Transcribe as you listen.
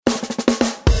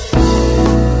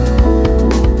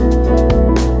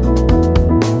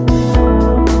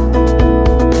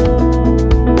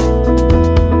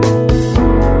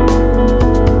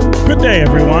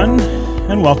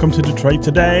and welcome to Detroit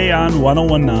Today on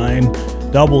 1019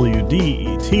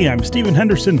 WDET. I'm Stephen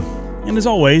Henderson, and as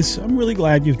always, I'm really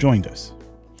glad you've joined us.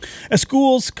 As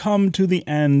schools come to the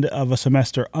end of a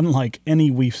semester unlike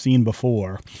any we've seen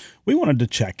before, we wanted to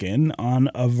check in on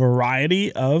a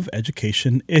variety of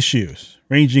education issues,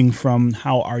 ranging from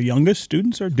how our youngest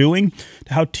students are doing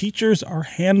to how teachers are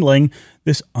handling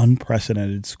this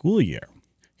unprecedented school year.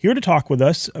 Here to talk with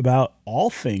us about all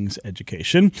things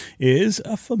education is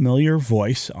a familiar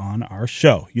voice on our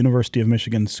show, University of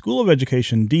Michigan School of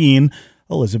Education Dean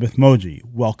Elizabeth Moji.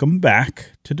 Welcome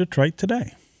back to Detroit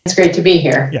Today. It's great to be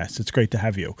here. Yes, it's great to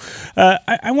have you.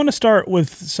 I want to start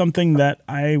with something that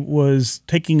I was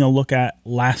taking a look at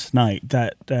last night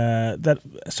that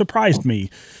surprised me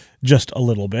just a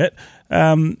little bit.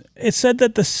 It said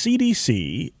that the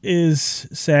CDC is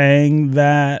saying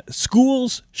that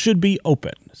schools should be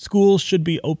open. Schools should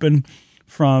be open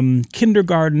from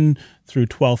kindergarten through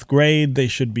 12th grade. They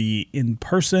should be in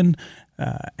person.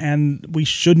 And we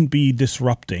shouldn't be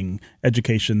disrupting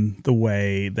education the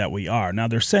way that we are. Now,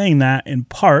 they're saying that in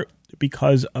part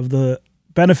because of the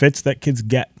benefits that kids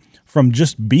get from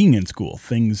just being in school,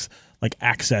 things like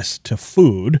access to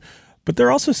food. But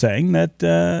they're also saying that,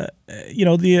 the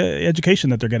education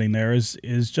that they're getting there is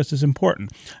just as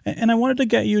important. And I wanted to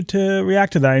get you to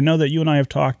react to that. I know that you and I have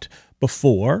talked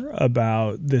before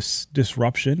about this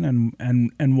disruption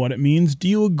and what it means. Do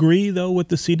you agree, though, with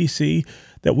the CDC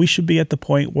that we should be at the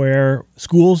point where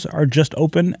schools are just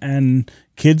open and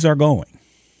kids are going?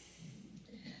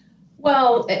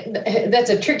 Well,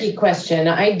 that's a tricky question.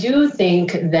 I do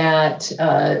think that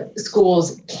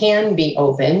schools can be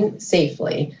open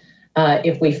safely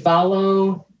if we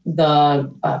follow the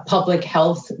public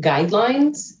health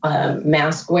guidelines,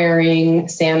 mask wearing,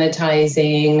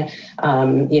 sanitizing,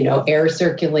 air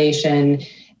circulation.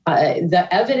 The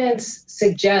evidence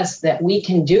suggests that we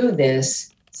can do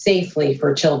this safely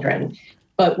for children,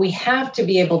 but we have to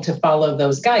be able to follow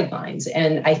those guidelines.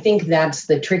 And I think that's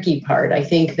the tricky part. I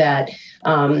think that,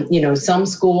 some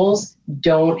schools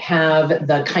don't have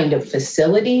the kind of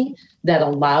facility that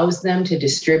allows them to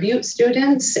distribute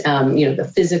students,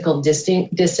 the physical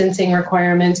distancing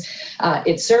requirements.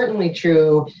 It's certainly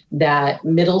true that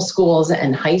middle schools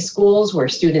and high schools where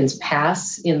students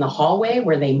pass in the hallway,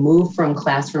 where they move from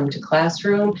classroom to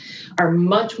classroom, are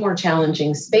much more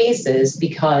challenging spaces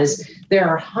because there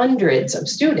are hundreds of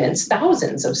students,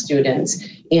 thousands of students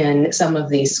in some of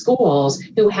these schools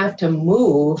who have to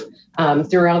move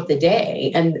throughout the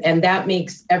day. And that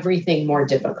makes everything more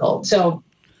difficult. So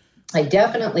I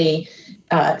definitely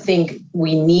think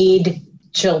we need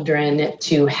children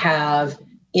to have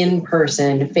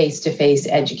in-person, face-to-face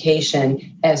education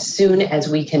as soon as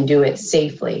we can do it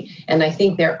safely. And I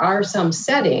think there are some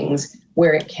settings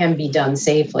where it can be done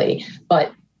safely,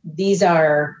 but these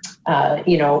are,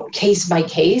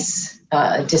 case-by-case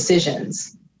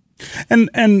decisions. And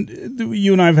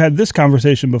you and I have had this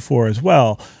conversation before as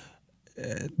well.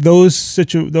 Those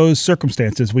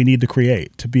circumstances we need to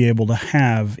create to be able to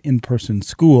have in-person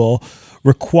school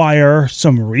require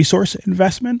some resource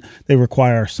investment. They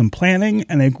require some planning,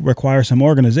 and they require some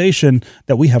organization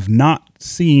that we have not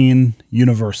seen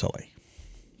universally.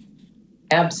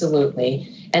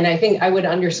 Absolutely. And I think I would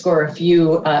underscore a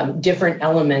few different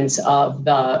elements of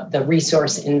the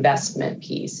resource investment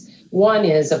piece. One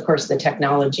is, of course, the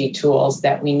technology tools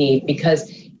that we need, because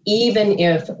even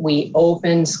if we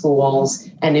open schools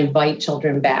and invite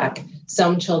children back,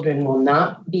 some children will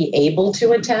not be able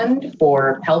to attend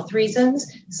for health reasons.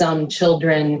 Some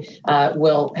children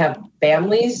will have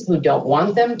families who don't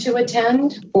want them to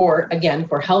attend for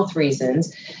health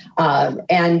reasons.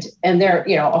 And there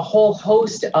are, a whole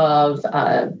host of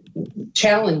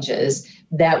challenges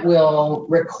that will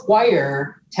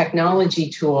require technology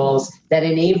tools that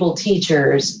enable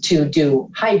teachers to do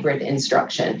hybrid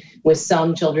instruction with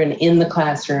some children in the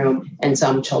classroom and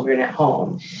some children at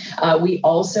home. We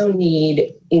also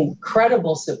need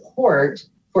incredible support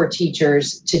for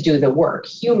teachers to do the work,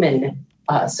 human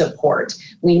support.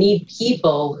 We need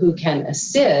people who can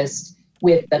assist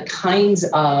with the kinds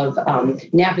of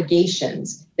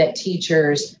navigations that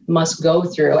teachers must go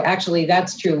through. Actually,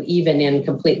 that's true even in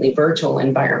completely virtual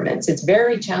environments. It's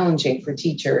very challenging for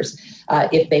teachers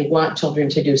if they want children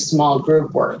to do small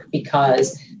group work,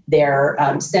 because they're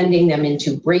sending them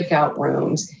into breakout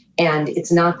rooms, and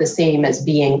it's not the same as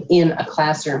being in a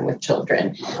classroom with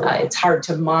children. It's hard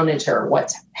to monitor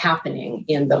what's happening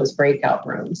in those breakout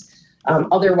rooms.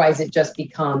 Otherwise, it just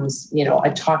becomes,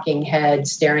 a talking head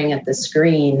staring at the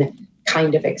screen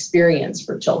kind of experience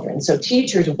for children. So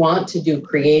teachers want to do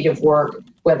creative work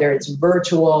whether it's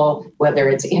virtual, whether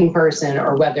it's in person,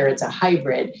 or whether it's a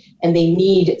hybrid, and they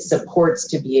need supports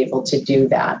to be able to do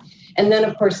that. And then,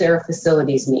 of course, there are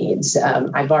facilities needs.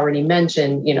 I've already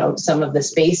mentioned, some of the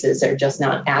spaces are just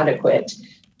not adequate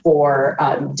for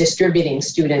distributing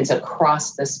students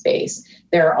across the space.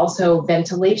 There are also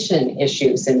ventilation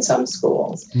issues in some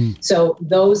schools. So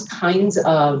those kinds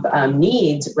of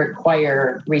needs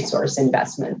require resource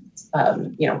investments,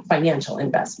 financial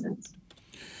investments.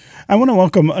 I want to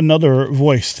welcome another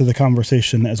voice to the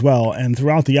conversation as well. And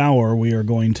throughout the hour, we are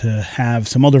going to have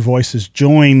some other voices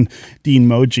join Dean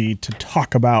Moji to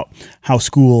talk about how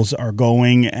schools are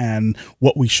going and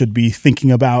what we should be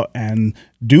thinking about and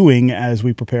doing as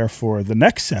we prepare for the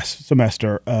next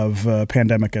semester of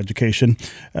pandemic education.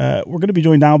 We're going to be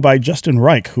joined now by Justin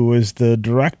Reich, who is the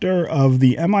director of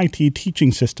the MIT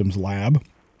Teaching Systems Lab.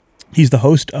 He's the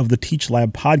host of the Teach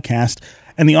Lab podcast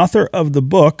and the author of the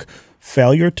book,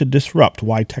 Failure to Disrupt: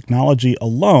 Why Technology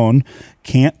Alone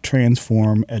Can't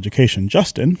Transform Education.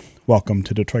 Justin, welcome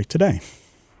to Detroit Today.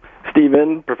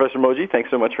 Stephen, Professor Moji, thanks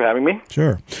so much for having me.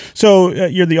 Sure. So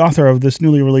you're the author of this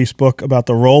newly released book about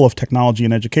the role of technology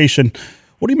in education.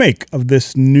 What do you make of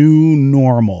this new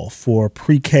normal for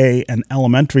pre-K and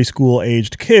elementary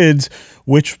school-aged kids,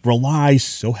 which relies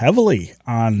so heavily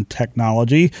on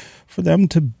technology for them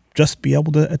to just be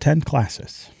able to attend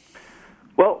classes?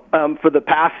 Well, for the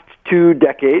past 2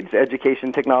 decades,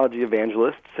 education technology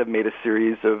evangelists have made a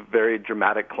series of very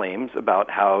dramatic claims about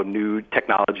how new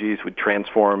technologies would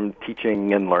transform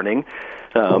teaching and learning,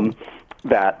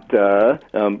 that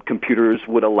computers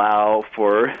would allow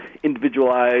for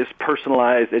individualized,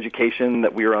 personalized education,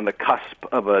 that we are on the cusp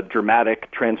of a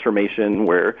dramatic transformation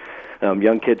where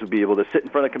young kids would be able to sit in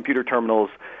front of computer terminals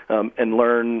and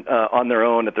learn on their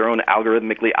own at their own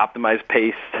algorithmically optimized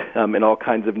pace in all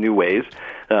kinds of new ways.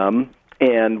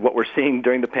 And what we're seeing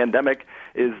during the pandemic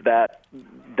is that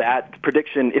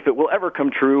prediction, if it will ever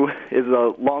come true, is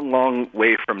a long, long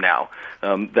way from now.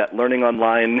 That learning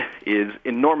online is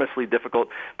enormously difficult,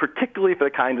 particularly for the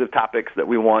kinds of topics that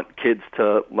we want kids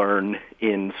to learn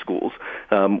in schools.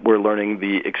 We're learning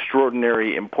the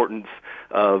extraordinary importance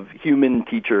of human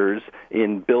teachers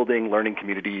in building learning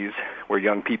communities where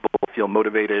young people feel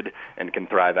motivated and can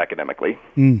thrive academically.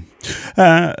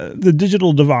 The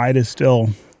digital divide is still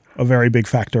a very big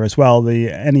factor as well. The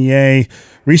NEA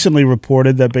recently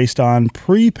reported that based on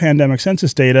pre-pandemic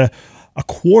census data, a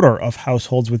quarter of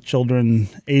households with children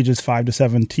ages 5 to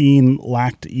 17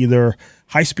 lacked either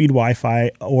high-speed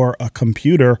Wi-Fi or a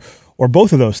computer, or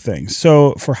both of those things.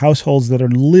 So for households that are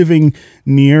living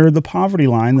near the poverty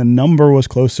line, the number was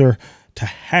closer to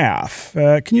half.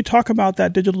 Can you talk about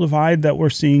that digital divide that we're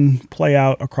seeing play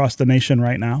out across the nation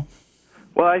right now?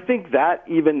 Well, I think that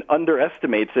even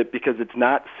underestimates it, because it's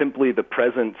not simply the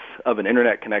presence of an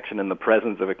internet connection and the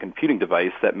presence of a computing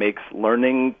device that makes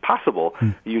learning possible.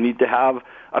 You need to have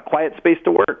a quiet space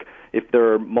to work. If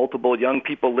there are multiple young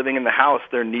people living in the house,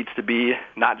 there needs to be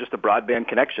not just a broadband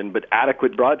connection, but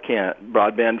adequate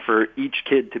broadband for each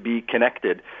kid to be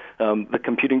connected. The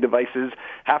computing devices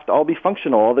have to all be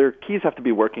functional. All their keys have to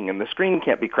be working, and the screen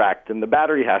can't be cracked, and the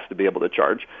battery has to be able to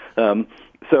charge.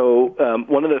 So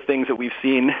one of the things that we've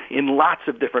seen in lots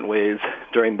of different ways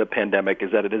during the pandemic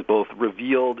is that it has both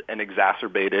revealed and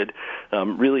exacerbated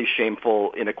really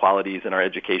shameful inequalities in our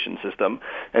education system.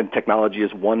 And technology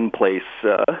is one place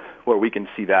where we can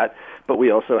see that. But we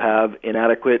also have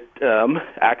inadequate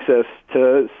access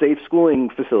to safe schooling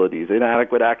facilities,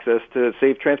 inadequate access to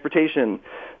safe transportation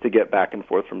to get back and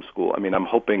forth from school. I mean, I'm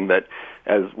hoping that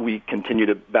as we continue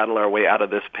to battle our way out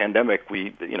of this pandemic,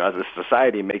 we, as a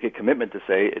society, make a commitment to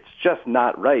say it's just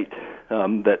not right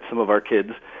that some of our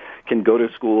kids can go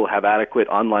to school, have adequate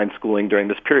online schooling during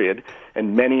this period,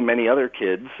 and many, many other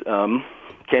kids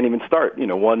can't even start.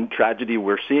 One tragedy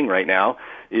we're seeing right now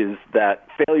is that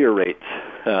failure rates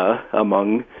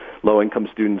among low-income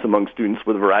students, among students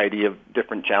with a variety of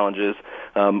different challenges,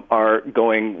 are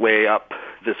going way up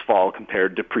this fall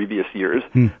compared to previous years.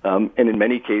 And in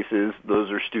many cases,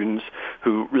 those are students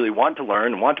who really want to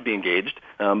learn and want to be engaged,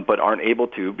 but aren't able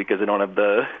to because they don't have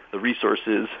the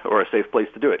resources or a safe place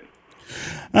to do it.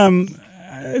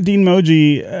 Dean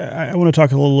Moji, I want to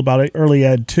talk a little about early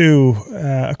ed too.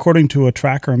 According to a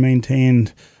tracker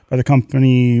maintained by the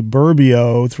company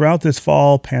Burbio, throughout this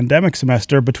fall pandemic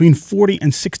semester, between 40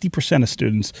 and 60% of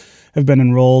students have been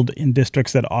enrolled in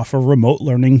districts that offer remote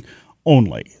learning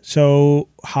only. So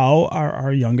how are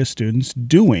our youngest students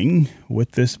doing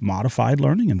with this modified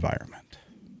learning environment?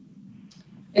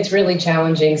 It's really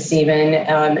challenging, Stephen.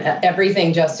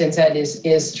 Everything Justin said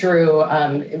is true.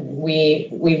 We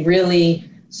really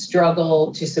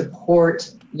struggle to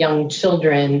support young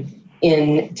children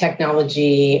in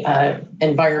technology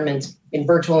environments, in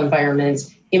virtual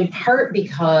environments, in part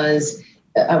because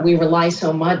we rely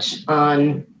so much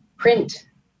on print.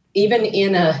 Even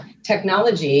in a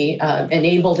technology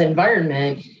enabled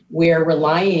environment, we're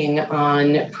relying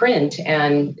on print,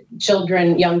 and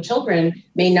young children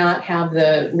may not have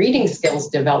the reading skills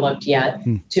developed yet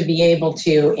to be able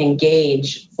to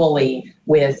engage fully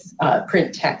with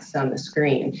print text on the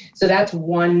screen. So that's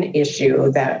one issue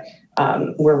that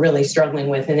we're really struggling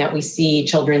with, and that we see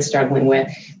children struggling with.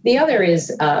 The other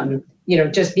is,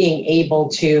 just being able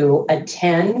to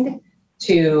attend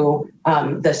to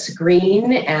the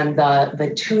screen and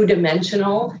the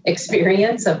two-dimensional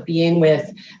experience of being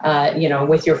with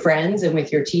your friends and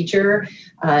with your teacher.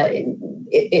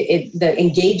 The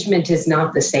engagement is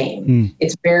not the same.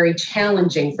 It's very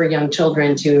challenging for young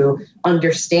children to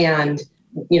understand,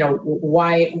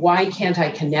 why can't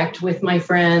I connect with my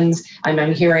friends?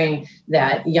 I'm hearing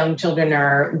that young children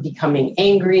are becoming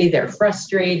angry, they're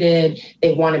frustrated,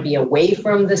 they want to be away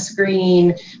from the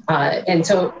screen. And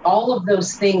so all of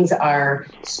those things are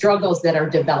struggles that are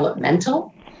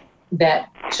developmental, that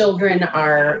children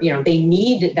are, they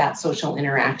need that social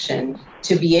interaction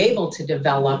to be able to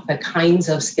develop the kinds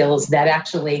of skills that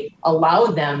actually allow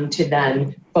them to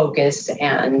then focus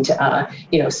and,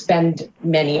 spend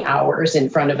many hours in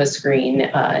front of a screen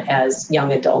as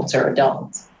young adults or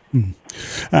adults.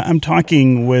 I'm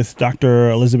talking with Dr.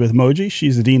 Elizabeth Moji.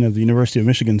 She's the Dean of the University of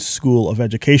Michigan School of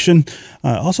Education.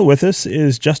 Also with us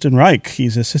is Justin Reich.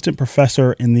 He's Assistant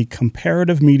Professor in the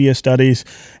Comparative Media Studies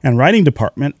and Writing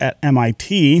Department at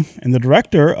MIT and the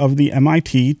Director of the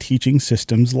MIT Teaching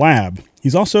Systems Lab.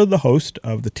 He's also the host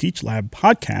of the Teach Lab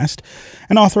podcast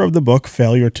and author of the book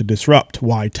Failure to Disrupt: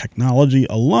 Why Technology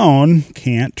Alone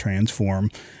Can't Transform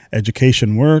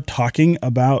Education. We're talking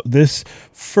about this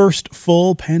first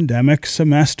full pandemic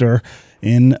semester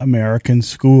in American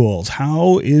schools.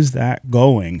 How is that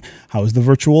going? How is the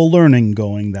virtual learning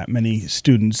going that many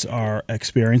students are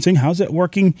experiencing? How's it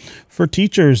working for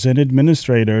teachers and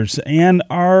administrators? And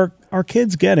are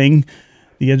kids getting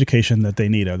the education that they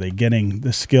need? Are they getting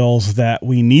the skills that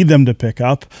we need them to pick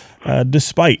up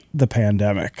despite the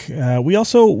pandemic? We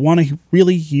also want to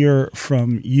really hear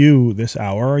from you this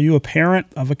hour. Are you a parent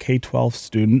of a K-12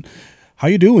 student? How are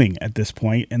you doing at this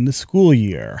point in the school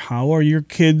year? How are your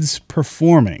kids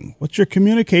performing? What's your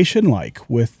communication like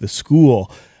with the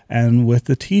school and with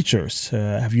the teachers?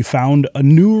 Have you found a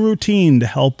new routine to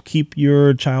help keep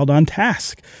your child on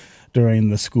task during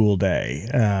the school day?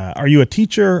 Are you a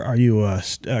teacher? Are you a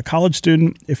college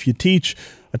student? If you teach,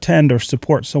 attend, or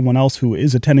support someone else who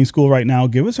is attending school right now,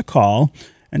 give us a call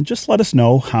and just let us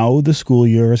know how the school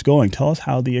year is going. Tell us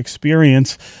how the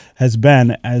experience has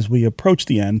been as we approach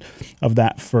the end of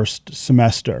that first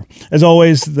semester. As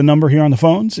always, the number here on the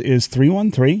phones is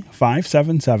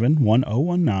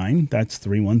 313-577-1019. That's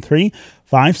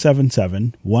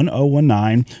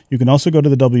 313-577-1019. You can also go to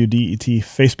the WDET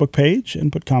Facebook page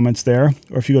and put comments there.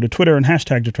 Or if you go to Twitter and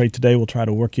hashtag Detroit Today, we'll try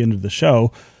to work you into the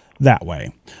show that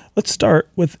way. Let's start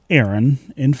with Aaron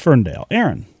in Ferndale.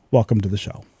 Aaron, welcome to the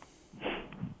show.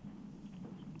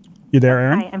 You there,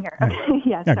 Aaron? Hi, I'm here. Okay.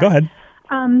 Yeah, go ahead.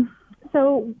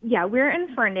 We're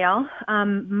in Ferndale.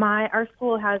 Our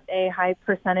school has a high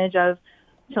percentage of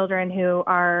children who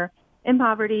are in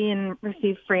poverty and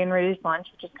receive free and reduced lunch,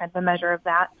 which is kind of a measure of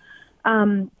that.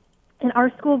 And our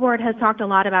school board has talked a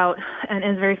lot about and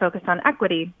is very focused on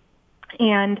equity.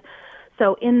 And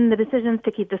so in the decisions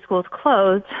to keep the schools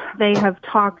closed, they have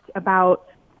talked about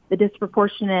the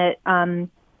disproportionate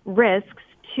risks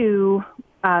to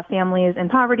families in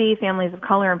poverty, families of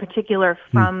color in particular,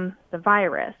 from the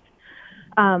virus,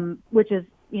 which is,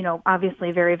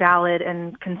 obviously very valid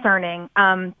and concerning.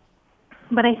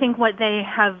 But I think what they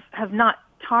have not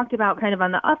talked about kind of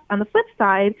on the flip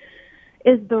side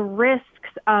is the risks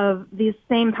of these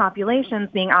same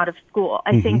populations being out of school.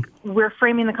 I think we're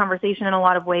framing the conversation in a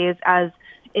lot of ways as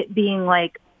it being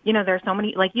like, there's so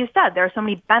many, like you said, there are so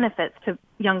many benefits to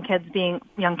young kids in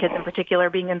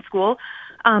particular being in school.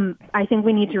 I think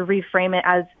we need to reframe it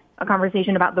as a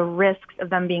conversation about the risks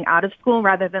of them being out of school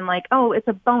rather than like, oh, it's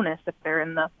a bonus if they're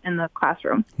in the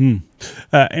classroom.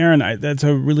 Aaron, that's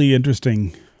a really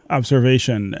interesting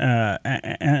observation.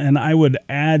 And I would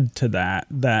add to that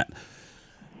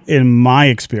in my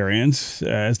experience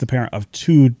as the parent of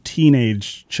two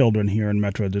teenage children here in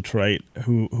Metro Detroit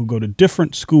who go to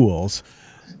different schools,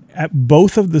 at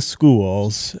both of the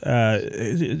schools,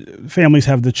 families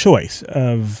have the choice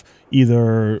of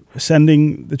either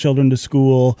sending the children to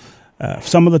school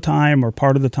some of the time or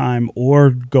part of the time,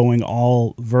 or going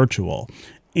all virtual.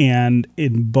 And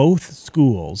in both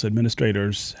schools,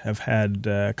 administrators have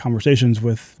had conversations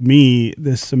with me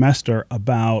this semester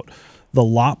about the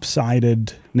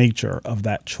lopsided nature of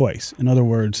that choice. In other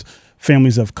words,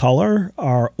 families of color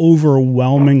are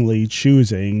overwhelmingly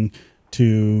choosing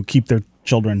to keep their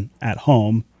children at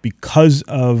home because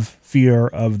of fear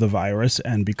of the virus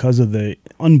and because of the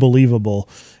unbelievable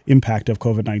impact of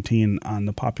COVID-19 on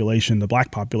the population, the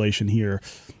black population here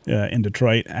in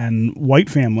Detroit. And white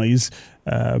families,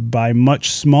 by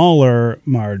much smaller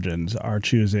margins, are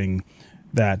choosing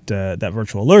that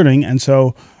virtual learning. And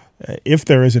so if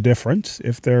there is a difference,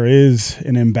 if there is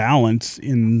an imbalance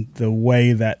in the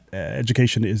way that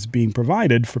education is being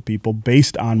provided for people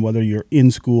based on whether you're in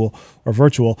school or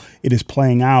virtual, it is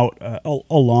playing out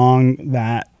along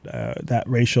that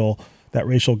racial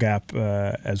gap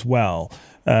as well.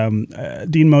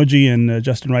 Dean Moji and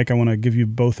Justin Reich, I want to give you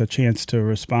both a chance to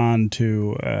respond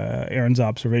to Aaron's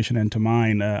observation and to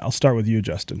mine. I'll start with you,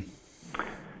 Justin.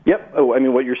 Yep. Oh, I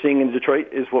mean, what you're seeing in Detroit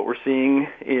is what we're seeing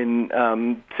in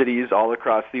cities all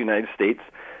across the United States.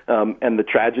 And the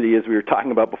tragedy, as we were talking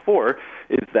about before,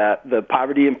 is that the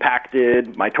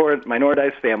poverty-impacted,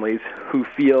 minoritized families who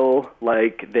feel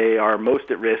like they are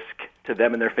most at risk to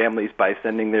them and their families by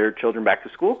sending their children back to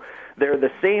school, they're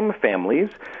the same families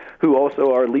who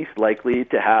also are least likely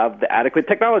to have the adequate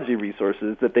technology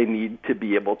resources that they need to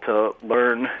be able to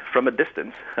learn from a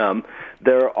distance.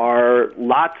 There are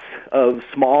lots of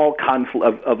small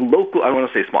local, I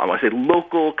want to say small, I want to say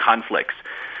local conflicts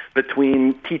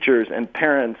between teachers and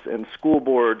parents and school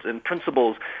boards and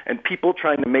principals and people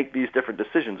trying to make these different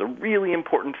decisions. A really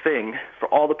important thing for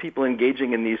all the people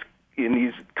engaging in these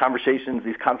conversations,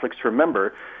 these conflicts, to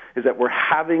remember is that we're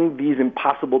having these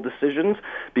impossible decisions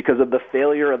because of the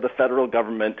failure of the federal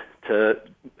government to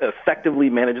effectively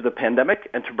manage the pandemic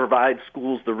and to provide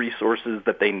schools the resources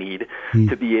that they need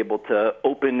to be able to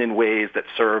open in ways that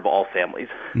serve all families.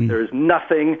 There is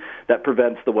nothing that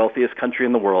prevents the wealthiest country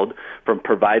in the world from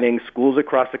providing schools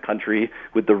across the country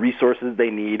with the resources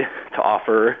they need to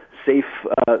offer safe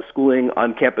schooling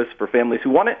on campus for families who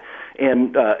want it,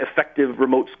 and effective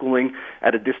remote schooling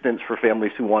at a distance for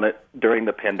families who want it during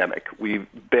the pandemic. We've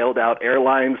bailed out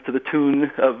airlines to the tune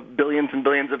of billions and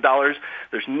billions of dollars.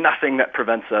 There's nothing that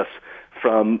prevents us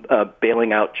from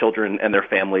bailing out children and their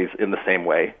families in the same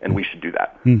way, and we should do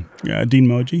that. Dean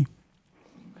Moji?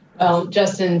 Well,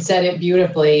 Justin said it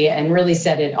beautifully and really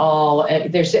said it all.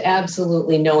 There's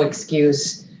absolutely no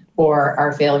excuse for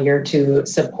our failure to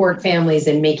support families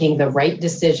in making the right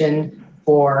decision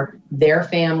for their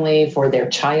family, for their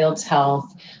child's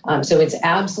health. So it's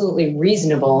absolutely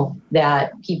reasonable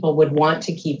that people would want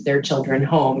to keep their children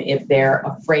home if they're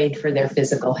afraid for their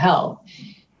physical health.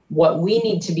 What we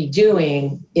need to be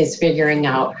doing is figuring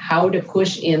out how to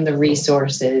push in the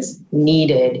resources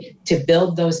needed to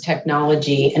build those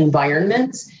technology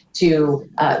environments, to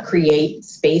create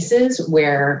spaces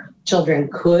where children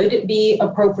could be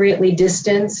appropriately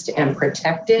distanced and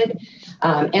protected,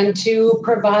 and to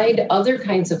provide other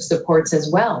kinds of supports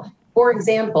as well. For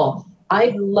example,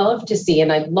 I'd love to see,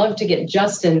 and I'd love to get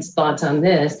Justin's thoughts on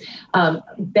this,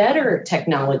 better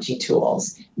technology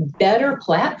tools, better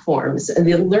platforms.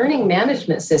 The learning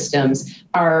management systems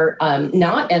are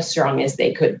not as strong as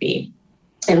they could be.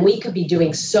 And we could be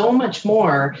doing so much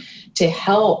more to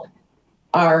help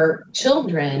our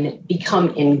children become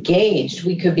engaged.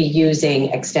 We could be using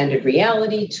extended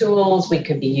reality tools. We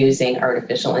could be using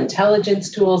artificial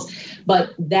intelligence tools,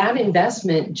 but that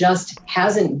investment just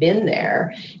hasn't been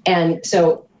there. And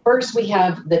so first, we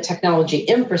have the technology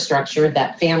infrastructure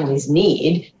that families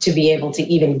need to be able to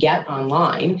even get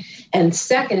online. And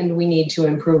second, we need to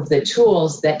improve the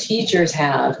tools that teachers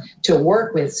have to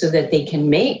work with so that they can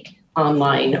make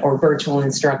online or virtual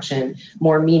instruction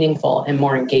more meaningful and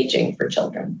more engaging for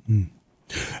children.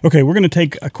 Okay, we're going to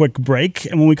take a quick break,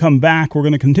 and when we come back, we're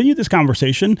going to continue this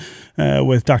conversation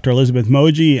with Dr. Elizabeth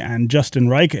Moji and Justin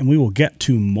Reich, and we will get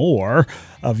to more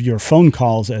of your phone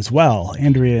calls as well.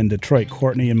 Andrea in Detroit,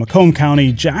 Courtney in Macomb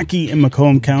County, Jackie in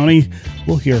Macomb County.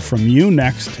 We'll hear from you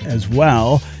next as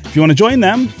well. If you want to join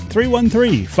them,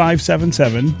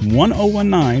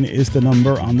 313-577-1019 is the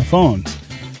number on the phones.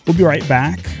 We'll be right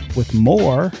back with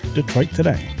more Detroit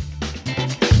Today.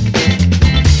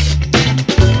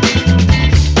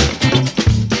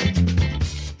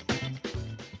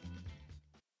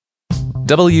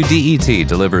 WDET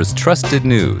delivers trusted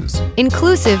news,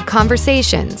 inclusive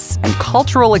conversations, and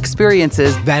cultural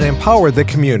experiences that empower the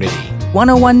community.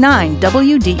 1019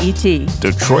 WDET,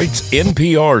 Detroit's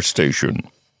NPR station.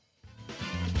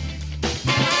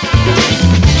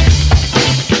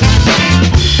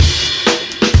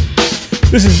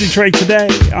 This is Detroit Today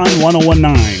on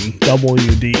 1019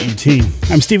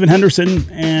 WDET. I'm Stephen Henderson,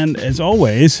 and as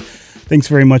always, thanks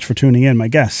very much for tuning in. My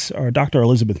guests are Dr.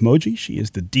 Elizabeth Moji. She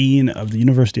is the Dean of the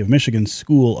University of Michigan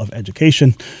School of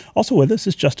Education. Also with us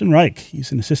is Justin Reich.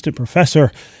 He's an assistant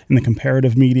professor in the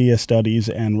Comparative Media Studies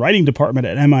and Writing Department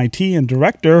at MIT and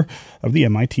director of the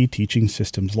MIT Teaching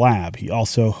Systems Lab. He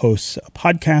also hosts a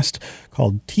podcast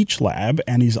called Teach Lab,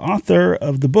 and he's author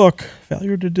of the book,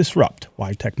 Failure to Disrupt: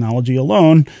 Why Technology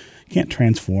Alone Can't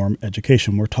Transform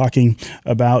Education. We're talking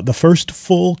about the first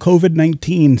full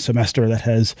COVID-19 semester that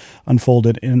has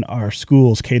unfolded in our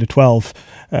schools, K-12,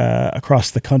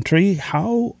 across the country,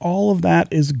 how all of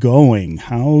that is going,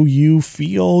 how you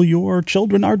feel your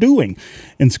children are doing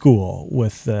in school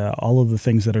with all of the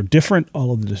things that are different,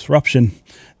 all of the disruption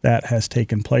that has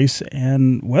taken place,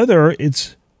 and whether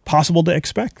it's possible to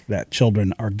expect that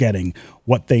children are getting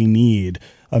what they need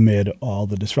amid all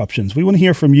the disruptions. We want to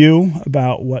hear from you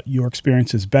about what your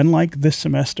experience has been like this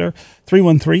semester.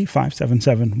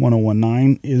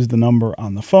 313-577-1019 is the number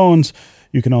on the phones.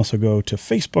 You can also go to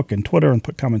Facebook and Twitter and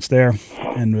put comments there,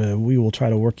 and we will try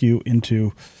to work you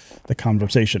into the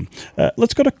conversation.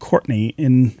 Let's go to Courtney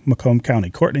in Macomb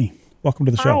County. Courtney, welcome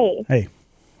to the show. Hi. Hey.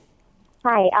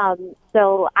 Hi.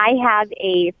 So I have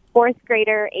a fourth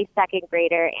grader, a second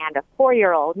grader, and a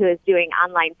 4-year-old who is doing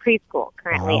online preschool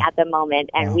currently at the moment.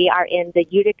 And we are in the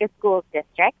Utica Schools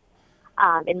District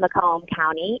in Macomb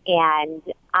County. And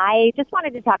I just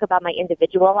wanted to talk about my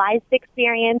individualized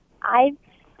experience. I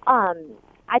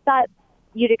thought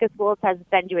Utica Schools has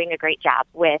been doing a great job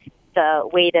with the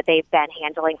way that they've been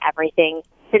handling everything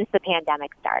since the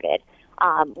pandemic started.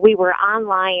 We were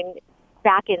online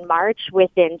back in March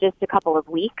within just a couple of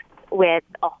weeks with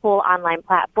a whole online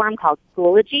platform called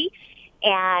Schoology.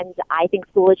 And I think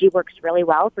Schoology works really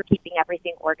well for keeping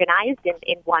everything organized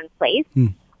in one place.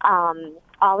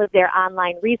 All of their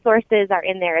online resources are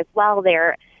in there as well.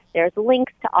 There's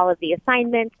links to all of the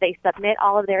assignments. They submit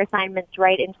all of their assignments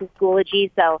right into Schoology.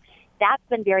 So that's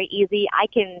been very easy. I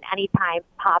can anytime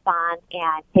pop on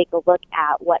and take a look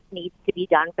at what needs to be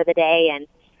done for the day, and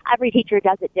every teacher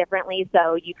does it differently,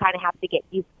 so you kind of have to get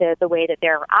used to the way that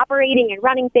they're operating and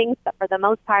running things. But for the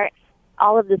most part,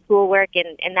 all of the schoolwork,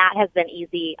 and that has been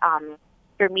easy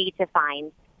for me to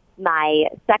find. My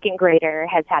second grader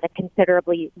has had a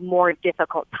considerably more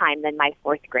difficult time than my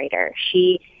fourth grader.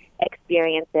 She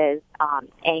experiences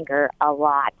anger a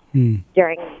lot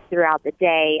throughout the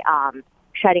day,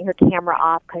 shutting her camera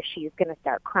off because she's going to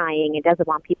start crying and doesn't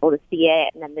want people to see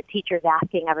it. And then the teacher's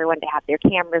asking everyone to have their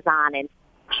cameras on, and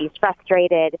she's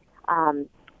frustrated,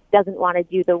 doesn't want to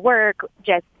do the work.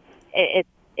 Just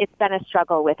it's been a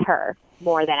struggle with her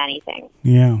more than anything.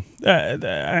 Yeah.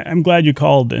 I'm glad you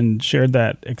called and shared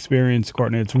that experience,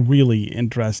 Courtney. It's really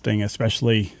interesting,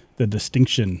 especially the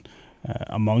distinction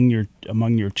among your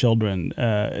children.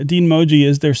 Dean Moji,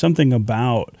 is there something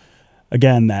about,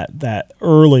 again, that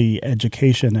early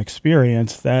education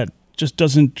experience that just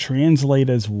doesn't translate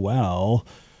as well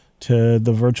to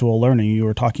the virtual learning? You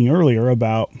were talking earlier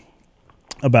about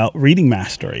reading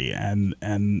mastery and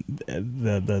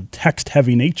the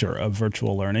text-heavy nature of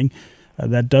virtual learning.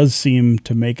 That does seem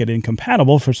to make it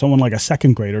incompatible for someone like a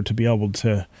second grader to be able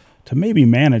to maybe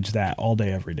manage that all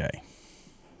day, every day.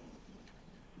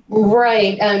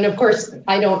 Right. And of course,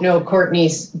 I don't know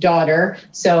Courtney's daughter,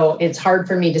 so it's hard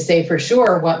for me to say for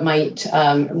sure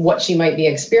what she might be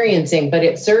experiencing, but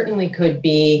it certainly could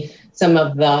be some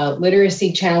of the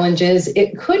literacy challenges.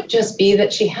 It could just be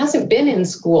that she hasn't been in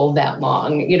school that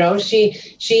long. You know, she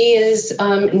is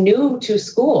new to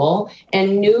school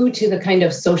and new to the kind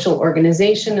of social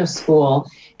organization of school.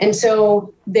 And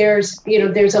so there's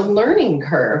a learning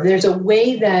curve. There's a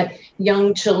way that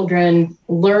young children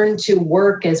learn to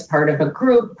work as part of a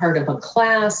group, part of a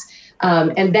class.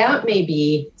 And that may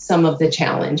be some of the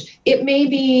challenge. It may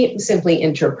be simply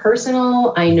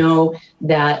interpersonal. I know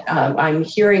that I'm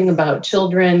hearing about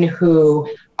children who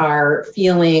are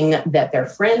feeling that their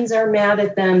friends are mad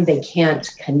at them. They can't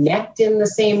connect in the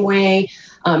same way.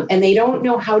 And they don't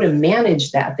know how to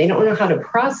manage that. They don't know how to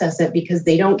process it because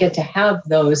they don't get to have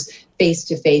those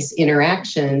face-to-face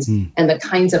interactions and the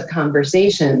kinds of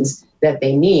conversations that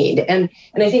they need. And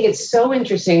I think it's so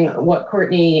interesting what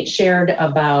Courtney shared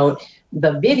about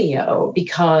the video,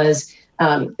 because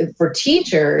for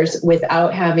teachers,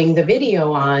 without having the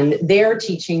video on, they're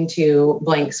teaching to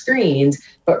blank screens.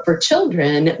 But for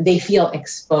children, they feel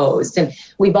exposed. And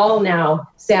we've all now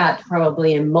sat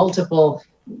probably in multiple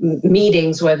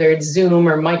meetings, whether it's Zoom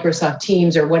or Microsoft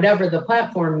Teams or whatever the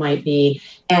platform might be,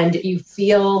 and you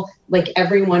feel like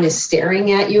everyone is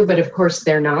staring at you, but of course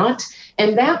they're not.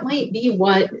 And that might be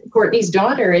what Courtney's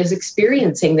daughter is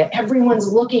experiencing, that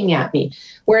everyone's looking at me.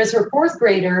 Whereas her fourth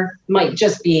grader might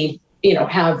just be,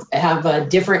 have a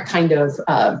different kind of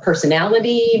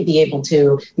personality, be able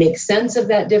to make sense of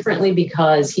that differently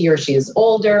because he or she is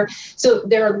older. So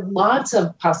there are lots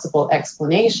of possible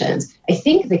explanations. I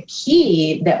think the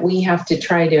key that we have to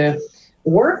try to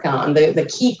work on,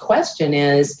 the key question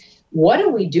is, what do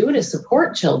we do to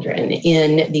support children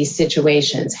in these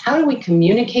situations? How do we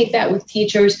communicate that with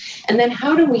teachers? And then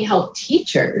how do we help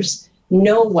teachers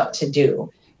know what to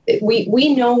do?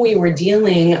 We know we were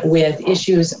dealing with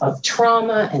issues of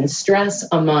trauma and stress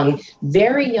among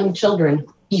very young children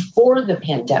before the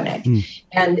pandemic.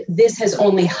 And this has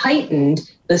only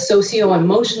heightened. The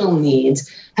socio-emotional needs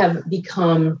have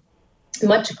become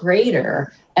much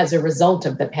greater as a result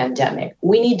of the pandemic.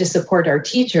 We need to support our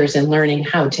teachers in learning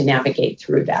how to navigate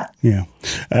through that. Yeah.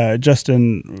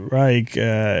 Justin Reich,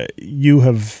 you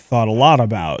have thought a lot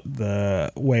about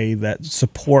the way that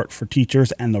support for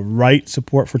teachers and the right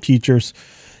support for teachers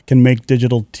can make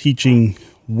digital teaching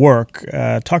work.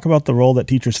 Talk about the role that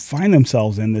teachers find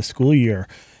themselves in this school year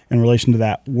in relation to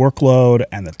that workload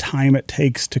and the time it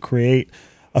takes to create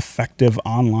effective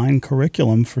online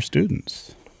curriculum for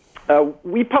students.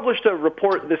 We published a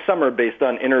report this summer based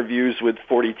on interviews with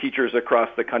 40 teachers across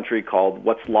the country called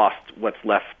What's Lost, What's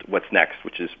Left, What's Next,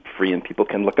 which is free and people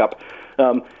can look up.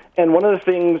 And one of the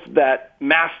things that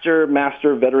master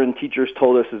veteran teachers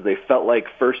told us is they felt like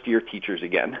first-year teachers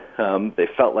again. They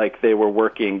felt like they were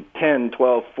working 10,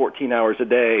 12, 14 hours a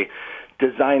day,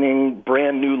 designing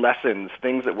brand new lessons,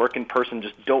 things that work in person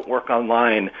just don't work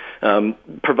online,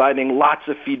 providing lots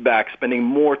of feedback, spending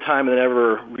more time than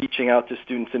ever reaching out to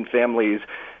students and families,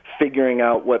 figuring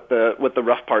out what the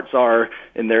rough parts are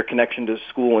in their connection to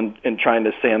school and trying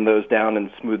to sand those down and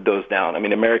smooth those down. I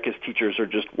mean, America's teachers are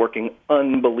just working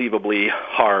unbelievably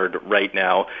hard right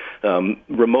now.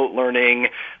 Remote learning,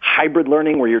 hybrid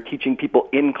learning where you're teaching people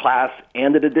in class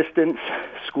and at a distance,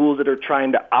 schools that are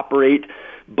trying to operate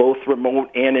both remote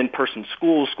and in-person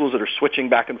schools that are switching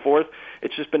back and forth.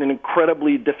 It's just been an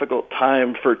incredibly difficult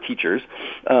time for teachers.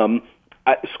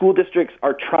 School districts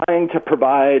are trying to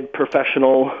provide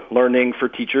professional learning for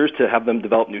teachers to have them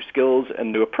develop new skills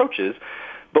and new approaches.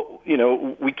 But,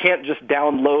 we can't just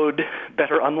download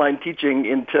better online teaching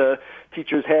into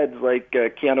teachers' heads like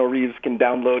Keanu Reeves can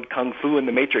download Kung Fu in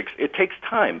the Matrix. It takes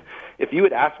time. If you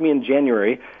had asked me in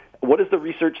January, what does the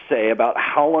research say about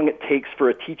how long it takes for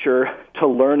a teacher to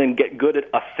learn and get good at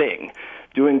a thing,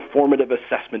 doing formative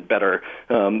assessment better,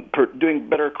 doing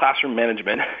better classroom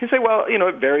management? You say, well,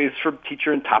 it varies from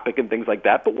teacher and topic and things like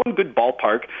that, but one good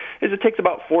ballpark is it takes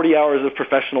about 40 hours of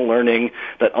professional learning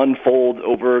that unfold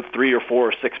over 3 or 4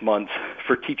 or 6 months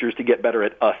for teachers to get better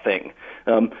at a thing.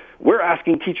 We're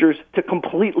asking teachers to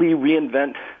completely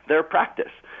reinvent their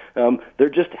practice. There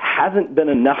just hasn't been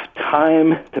enough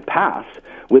time to pass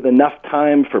with enough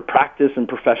time for practice and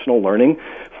professional learning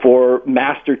for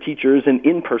master teachers and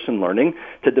in-person learning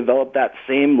to develop that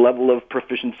same level of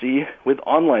proficiency with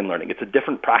online learning. It's a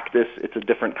different practice. It's a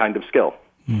different kind of skill.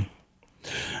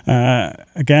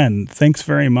 Again, thanks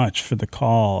very much for the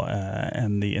call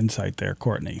and the insight there,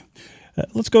 Courtney.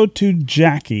 Let's go to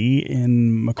Jackie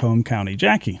in Macomb County.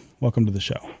 Jackie, welcome to the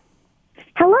show.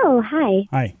 Hello. Hi.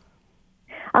 Hi.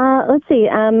 Let's see.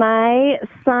 My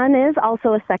son is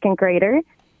also a second grader,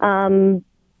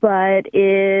 but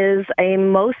is a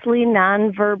mostly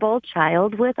nonverbal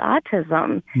child with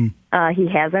autism. He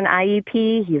has an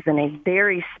IEP. He's in a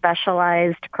very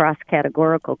specialized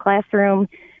cross-categorical classroom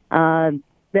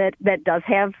that does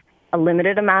have a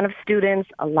limited amount of students,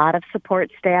 a lot of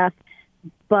support staff,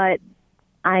 but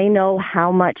I know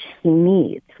how much he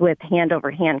needs with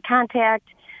hand-over-hand contact,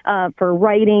 for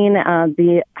writing,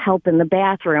 the help in the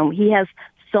bathroom. He has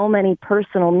so many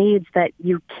personal needs that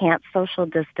you can't social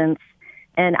distance,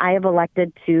 and I have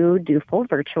elected to do full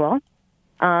virtual.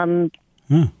 I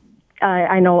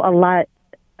know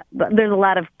there's a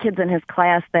lot of kids in his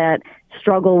class that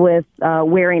struggle with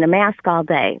wearing a mask all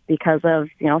day because of,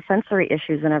 sensory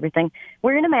issues and everything.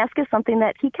 Wearing a mask is something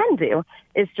that he can do.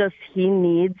 It's just he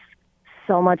needs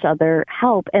so much other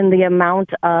help, and the amount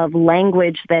of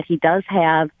language that he does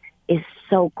have is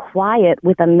so quiet.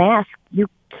 With a mask, you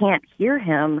can't hear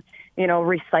him,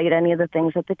 recite any of the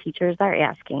things that the teachers are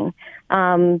asking.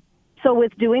 So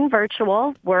with doing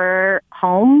virtual, we're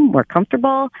home, we're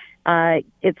comfortable.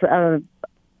 It's a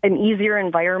an easier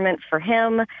environment for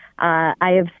him. I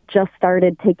have just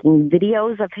started taking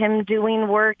videos of him doing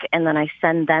work, and then I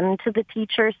send them to the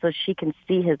teacher so she can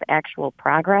see his actual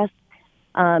progress.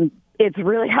 It's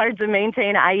really hard to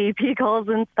maintain IEP goals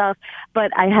and stuff,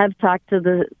 but I have talked to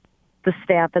the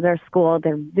staff at their school.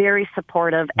 They're very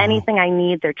supportive. Wow. Anything I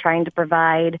need, they're trying to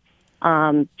provide,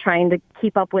 trying to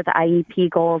keep up with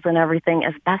IEP goals and everything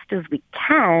as best as we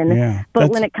can. Yeah, but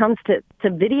when it comes to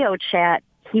video chat,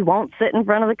 he won't sit in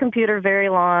front of the computer very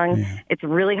long. Yeah. It's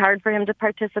really hard for him to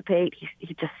participate.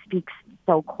 He just speaks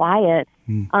so quiet.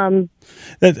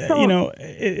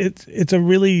 It's a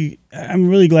really, I'm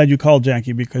really glad you called,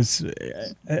 Jackie, because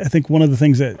I think one of the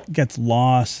things that gets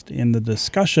lost in the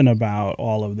discussion about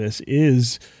all of this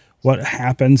is what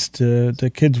happens to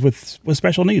kids with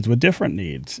special needs, with different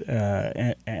needs,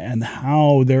 and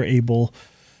how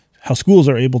schools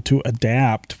are able to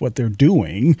adapt what they're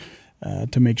doing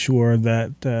to make sure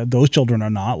that those children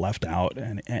are not left out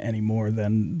any more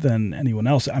than anyone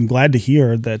else. I'm glad to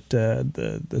hear that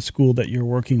the school that you're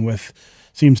working with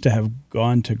seems to have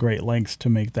gone to great lengths to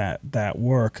make that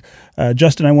work.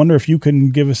 Justin, I wonder if you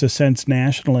can give us a sense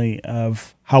nationally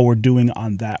of how we're doing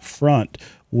on that front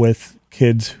with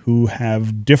kids who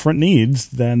have different needs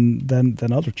than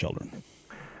other children.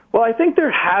 Well, I think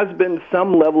there has been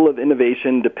some level of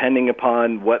innovation depending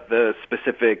upon what the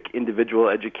specific individual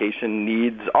education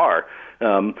needs are.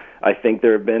 I think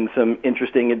there have been some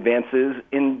interesting advances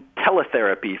in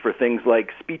teletherapy for things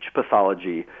like speech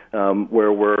pathology,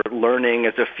 where we're learning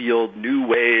as a field new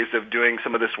ways of doing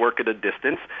some of this work at a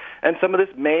distance, and some of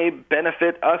this may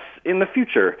benefit us in the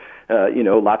future.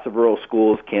 Lots of rural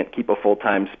schools can't keep a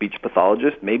full-time speech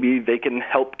pathologist. Maybe they can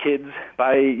help kids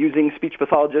by using speech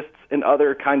pathologists and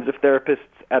other kinds of therapists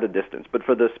at a distance. But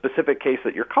for the specific case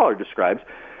that your caller describes,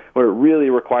 where it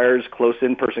really requires close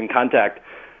in-person contact,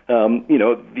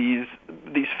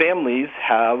 these families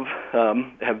have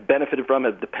benefited from,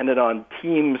 have depended on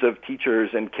teams of teachers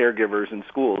and caregivers in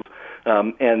schools.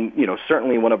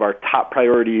 Certainly one of our top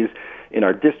priorities in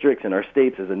our districts and our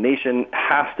states as a nation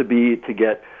has to be to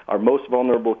get our most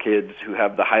vulnerable kids who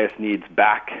have the highest needs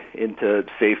back into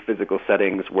safe physical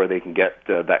settings where they can get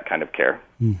that kind of care.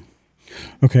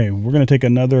 Okay, we're going to take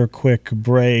another quick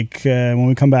break. When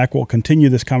we come back, we'll continue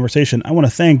this conversation. I want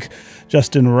to thank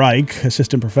Justin Reich,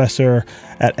 assistant professor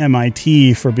at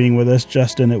MIT, for being with us.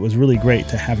 Justin, it was really great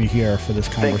to have you here for this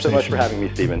conversation. Thanks so much for having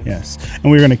me, Stephen. Yes, and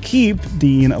we're going to keep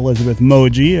Dean Elizabeth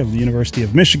Moji of the University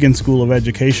of Michigan School of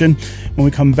Education. When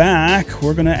we come back,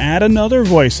 we're going to add another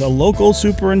voice. A local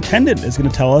superintendent is going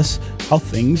to tell us how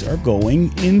things are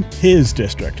going in his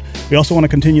district. We also want to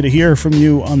continue to hear from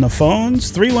you on the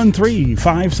phones,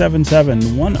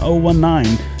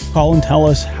 313-577-1019. Call and tell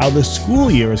us how the school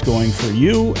year is going for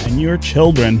you and your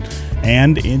children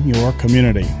and in your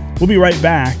community. We'll be right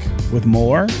back with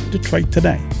more Detroit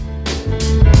Today.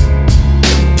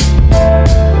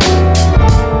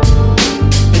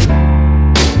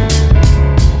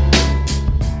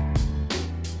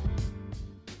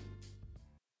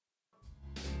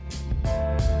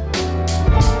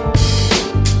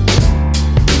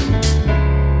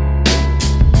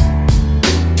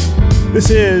 This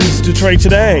is Detroit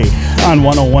Today on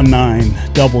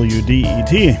 101.9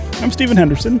 WDET. I'm Stephen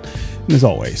Henderson, and as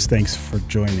always, thanks for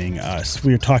joining us.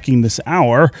 We are talking this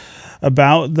hour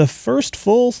about the first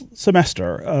full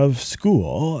semester of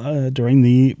school during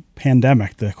the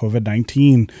pandemic, the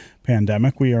COVID-19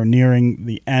 pandemic. We are nearing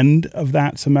the end of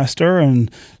that semester and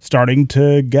starting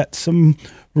to get some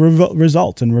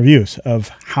results and reviews of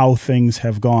how things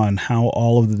have gone, how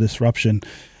all of the disruption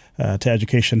to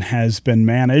education has been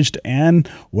managed, and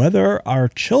whether our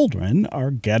children are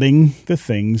getting the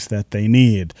things that they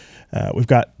need. We've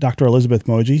got Dr. Elizabeth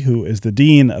Moji, who is the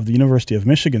Dean of the University of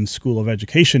Michigan School of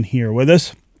Education, here with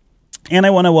us. And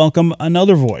I want to welcome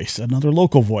another voice, another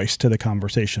local voice to the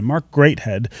conversation. Mark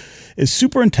Greathead is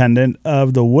superintendent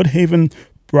of the Woodhaven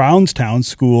Brownstown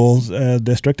Schools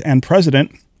District and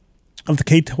president of the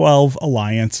K-12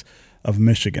 Alliance of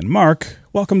Michigan. Mark,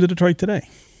 welcome to Detroit Today.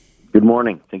 Good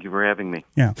morning. Thank you for having me.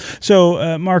 Yeah.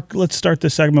 So, Mark, let's start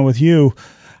this segment with you.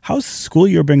 How's the school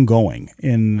year been going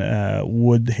in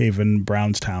Woodhaven,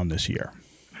 Brownstown this year?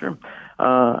 Sure.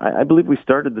 I believe we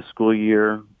started the school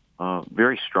year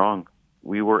very strong.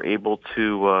 We were able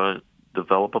to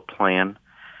develop a plan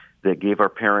that gave our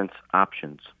parents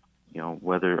options. And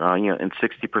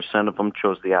 60% of them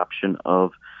chose the option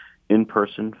of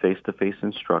in-person, face-to-face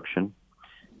instruction,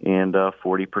 and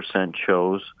 40%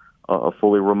 chose a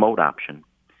fully remote option.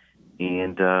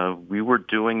 And we were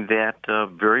doing that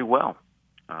very well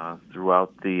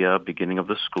throughout the beginning of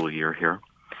the school year here.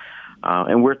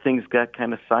 And where things got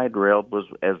kind of side railed was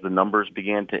as the numbers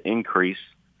began to increase,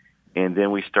 and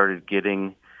then we started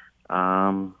getting,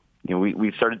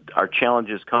 we started, our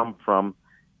challenges come from,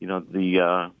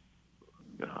 the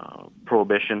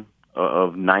prohibition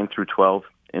of 9 through 12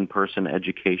 in-person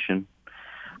education.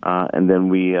 And then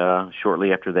we,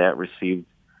 shortly after that, received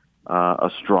a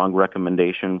strong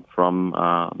recommendation from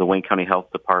the Wayne County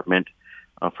Health Department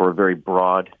for a very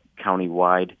broad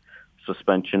countywide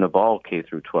suspension of all K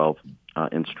through 12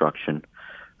 instruction.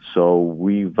 So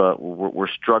we're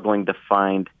struggling to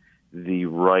find the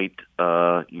right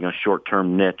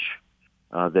short-term niche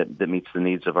that meets the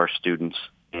needs of our students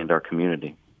and our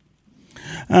community.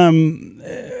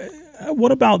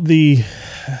 What about the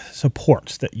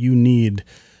supports that you need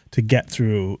to get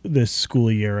through this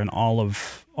school year and all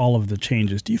of the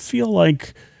changes? Do you feel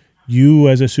like you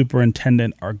as a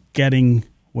superintendent are getting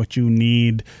what you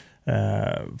need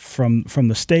from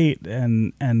the state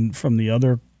and from the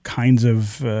other kinds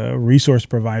of resource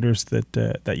providers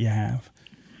that you have?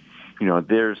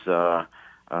 There's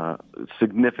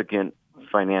significant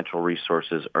financial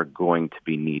resources are going to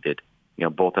be needed,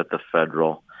 both at the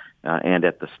federal and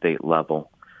at the state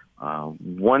level.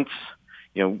 Once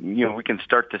we can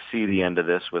start to see the end of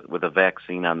this with a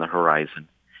vaccine on the horizon,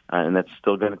 and that's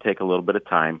still going to take a little bit of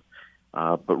time.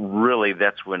 But really,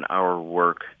 that's when our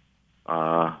work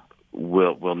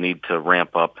will need to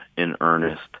ramp up in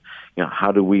earnest.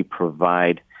 How do we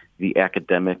provide the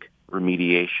academic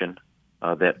remediation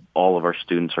that all of our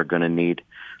students are going to need?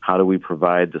 How do we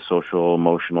provide the social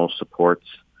emotional supports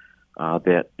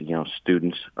that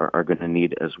students are going to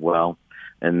need as well?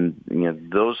 And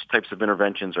those types of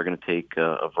interventions are going to take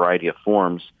a variety of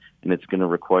forms, and it's going to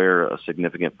require a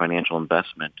significant financial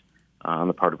investment on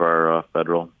the part of our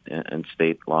federal and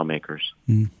state lawmakers.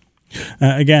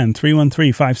 Again,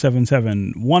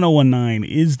 313-577-1019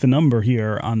 is the number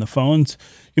here on the phones.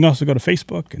 You can also go to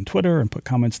Facebook and Twitter and put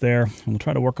comments there, and we'll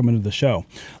try to work them into the show.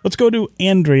 Let's go to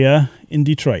Andrea in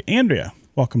Detroit. Andrea,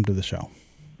 welcome to the show.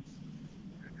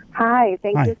 Hi,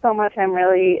 thank you so much. I'm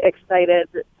really excited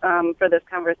for this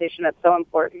conversation. It's so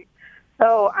important.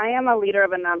 So I am a leader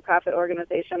of a nonprofit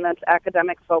organization that's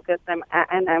academic focused,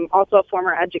 and I'm also a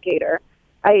former educator.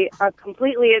 I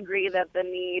completely agree that the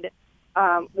need,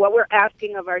 what we're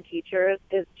asking of our teachers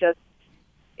is just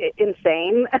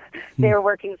insane. They're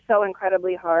working so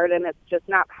incredibly hard, and it's just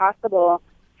not possible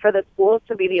for the schools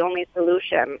to be the only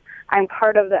solution. I'm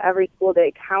part of the Every School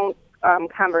Day Counts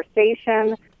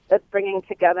conversation that's bringing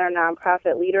together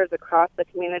nonprofit leaders across the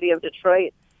community of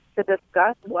Detroit to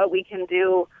discuss what we can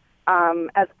do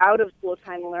as out-of-school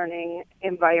time learning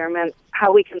environments,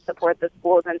 how we can support the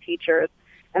schools and teachers.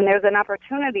 And there's an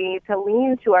opportunity to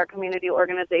lean to our community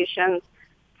organizations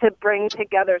to bring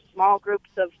together small groups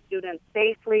of students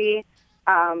safely.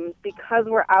 Because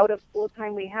we're out of school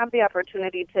time, we have the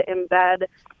opportunity to embed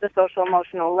the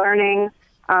social-emotional learning.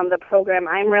 The program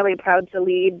I'm really proud to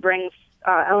lead brings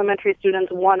elementary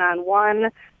students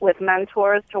one-on-one with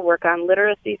mentors to work on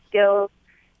literacy skills.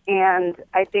 And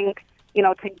I think,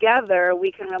 together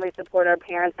we can really support our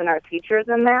parents and our teachers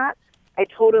in that. I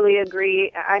totally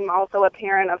agree. I'm also a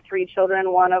parent of 3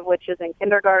 children, one of which is in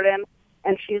kindergarten,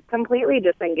 and she's completely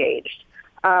disengaged.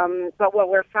 But what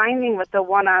we're finding with the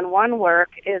one-on-one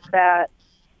work is that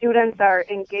students are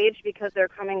engaged because they're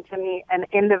coming to meet an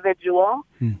individual.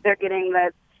 They're getting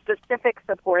the specific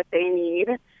support they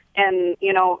need and,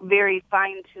 very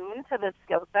fine-tuned to the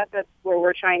skill set. That's where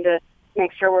we're trying to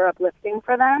make sure we're uplifting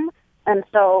for them. And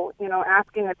so,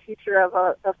 asking a teacher of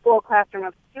a full classroom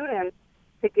of students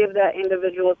to give that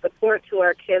individual support to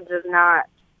our kids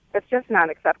it's just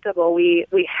not acceptable. We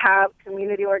have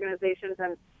community organizations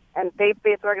and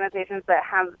faith-based organizations that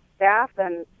have staff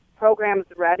and programs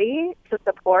ready to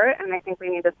support, and I think we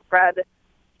need to spread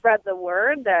the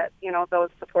word that,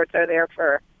 those supports are there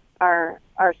for our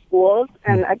schools.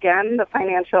 And again, the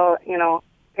financial,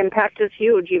 impact is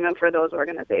huge even for those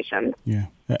organizations. Yeah.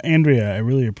 Andrea, I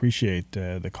really appreciate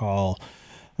the call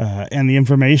and the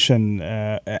information,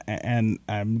 and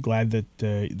I'm glad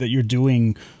that you're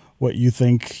doing what you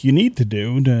think you need to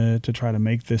do to try to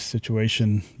make this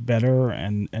situation better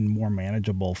and more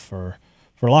manageable for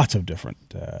lots of different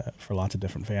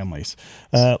families.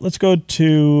 Let's go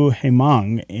to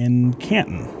Hemang in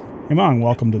Canton. Hemang,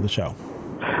 welcome to the show.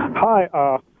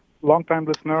 Hi, long-time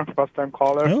listener, first-time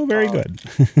caller. Oh, very good.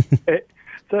 It's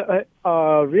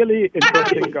a really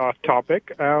interesting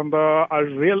topic, and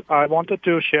I wanted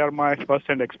to share my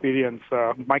first-hand experience.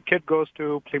 My kid goes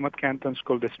to Plymouth Canton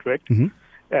School District,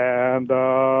 and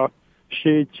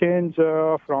she changed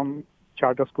from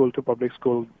charter school to public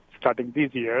school starting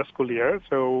this school year.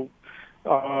 So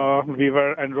we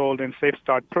were enrolled in Safe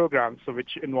Start programs,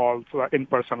 which involves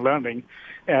in-person learning.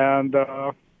 And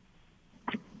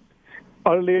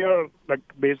earlier, like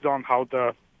based on how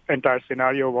the entire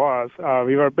scenario was,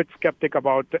 we were a bit skeptic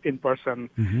about the in-person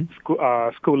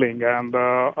schooling. And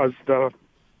as the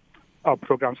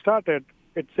program started,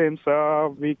 it seems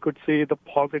we could see the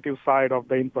positive side of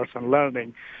the in-person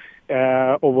learning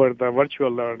over the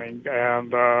virtual learning.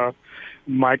 And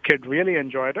my kid really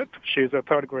enjoyed it. She's a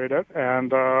third grader. And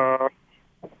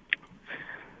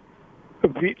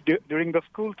during the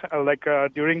school,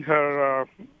 during her...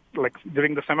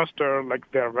 during the semester,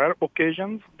 there were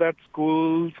occasions that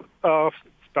schools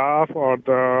staff or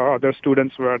the other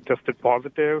students were tested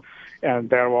positive, and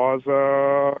there was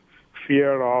a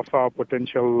fear of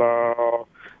potential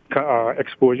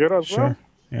exposure as well.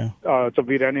 Yeah. So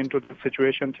we ran into the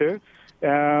situation too.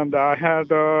 And I had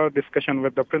a discussion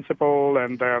with the principal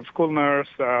and the school nurse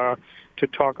to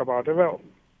talk about it. Well,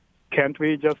 can't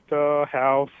we just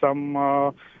have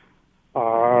some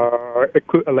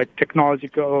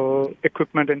technological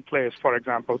equipment in place, for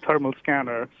example, thermal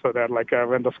scanner, so that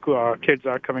when the school kids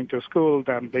are coming to school,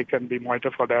 then they can be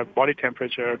monitored for their body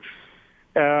temperature.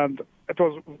 And it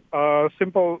was a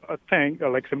simple thing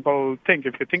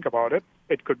if you think about it.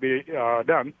 It could be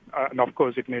done, and of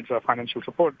course it needs financial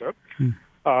support though.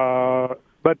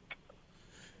 But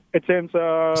it seems.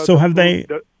 So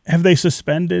have they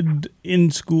suspended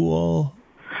in school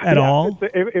at all?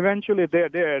 Eventually they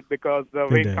did, because the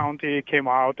Wayne County came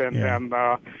out and then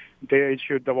they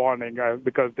issued the warning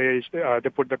because they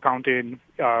put the county in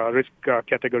risk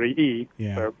category E.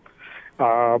 Yeah. So,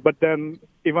 but then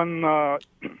even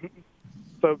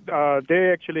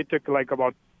they actually took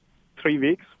about 3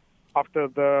 weeks after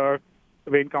the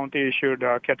Wayne County issued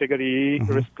category E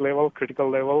risk level, critical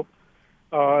level.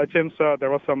 It seems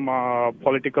there were some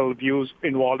political views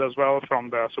involved as well from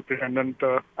the superintendent,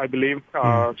 I believe,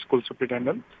 school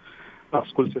superintendent,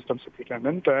 school system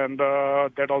superintendent, and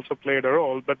that also played a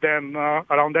role. But then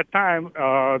around that time,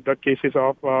 the cases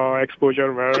of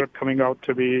exposure were coming out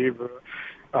to be,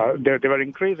 they were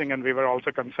increasing, and we were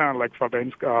also concerned for the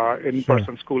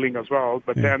in-person schooling as well.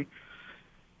 But then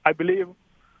I believe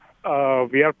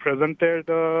we are presented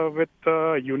with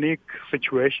a unique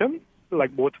situation,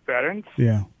 both parents,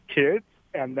 kids,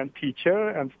 and then teacher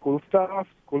and school staff,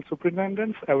 school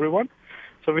superintendents, everyone.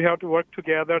 So we have to work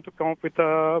together to come up with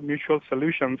a mutual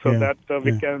solution so that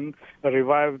we can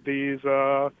revive these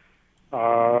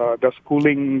the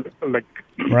schooling,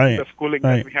 the schooling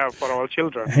that we have for our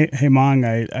children. Hey Mang,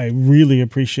 I really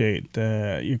appreciate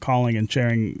you calling and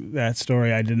sharing that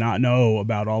story. I did not know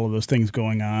about all of those things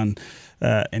going on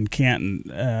in Canton.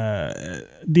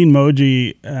 Dean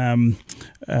Moji,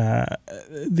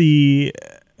 the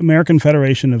American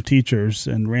Federation of Teachers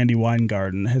and Randy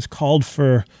Weingarten has called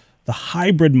for the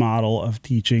hybrid model of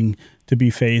teaching to be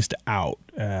phased out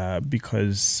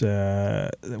because,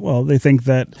 they think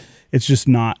that it's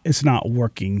not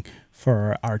working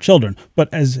for our children. But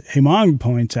as Hemang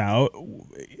points out,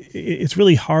 it's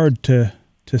really hard to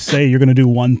say you're going to do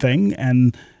one thing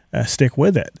and stick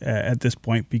with it at this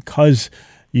point, because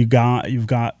you've got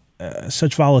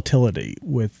such volatility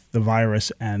with the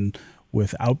virus and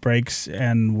with outbreaks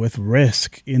and with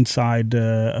risk inside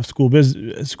of school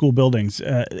buildings.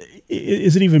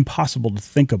 Is it even possible to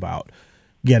think about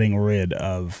getting rid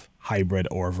of hybrid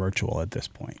or virtual at this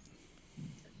point?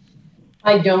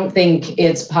 I don't think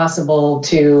it's possible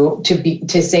to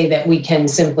say that we can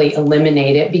simply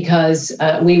eliminate it, because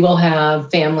we will have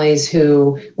families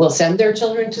who will send their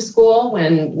children to school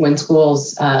when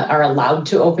schools are allowed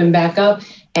to open back up,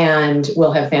 and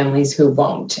we'll have families who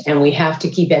won't. And we have to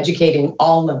keep educating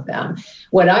all of them.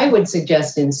 What I would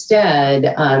suggest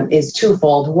instead is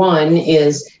twofold. One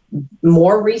is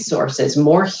more resources,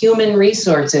 more human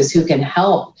resources who can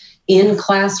help in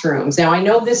classrooms. Now, I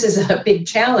know this is a big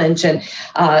challenge, and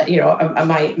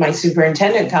my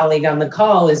superintendent colleague on the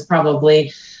call is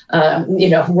probably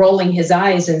rolling his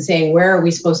eyes and saying, where are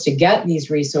we supposed to get these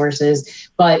resources?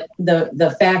 But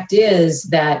the fact is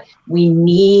that we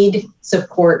need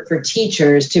support for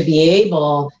teachers to be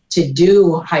able to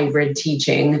do hybrid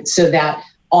teaching so that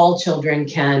all children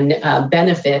can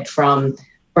benefit from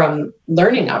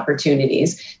learning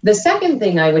opportunities. The second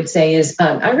thing I would say is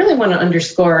I really want to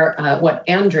underscore what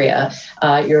Andrea,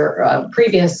 your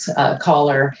previous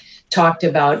caller, talked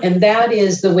about, and that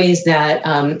is the ways that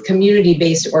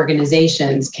community-based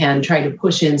organizations can try to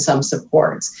push in some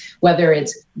supports, whether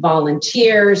it's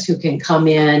volunteers who can come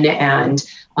in and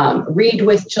read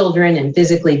with children in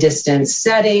physically distanced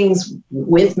settings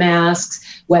with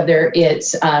masks, whether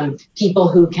it's people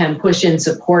who can push in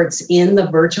supports in the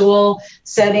virtual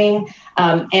setting,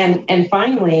 and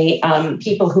finally,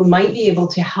 people who might be able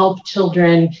to help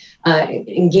children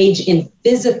engage in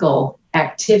physical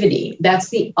activity. That's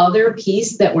the other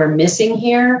piece that we're missing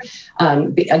here.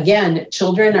 Again,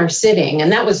 children are sitting, and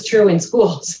that was true in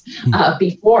schools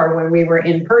before when we were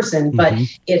in person, but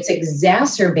it's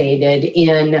exacerbated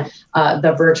in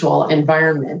the virtual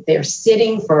environment. They're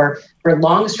sitting for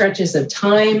long stretches of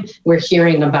time. We're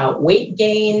hearing about weight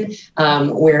gain.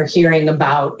 We're hearing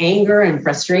about anger and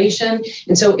frustration.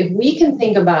 And so if we can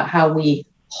think about how we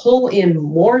pull in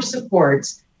more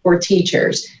supports for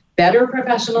teachers, better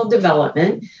professional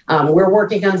development. We're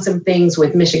working on some things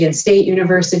with Michigan State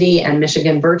University and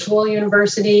Michigan Virtual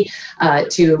University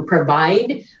to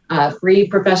provide free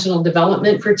professional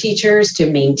development for teachers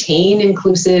to maintain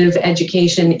inclusive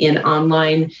education in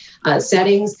online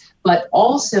settings, but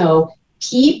also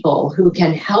people who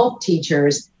can help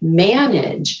teachers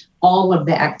manage all of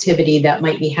the activity that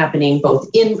might be happening both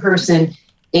in person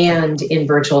and in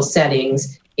virtual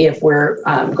settings if we're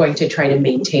going to try to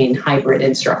maintain hybrid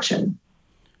instruction.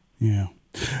 Yeah.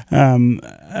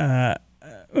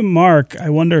 Mark, I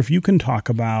wonder if you can talk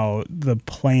about the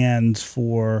plans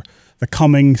for the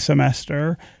coming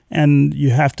semester. And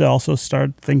you have to also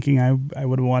start thinking, I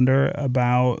would wonder,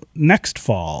 about next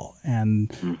fall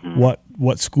and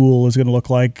what school is going to look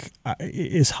like.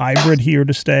 Is hybrid here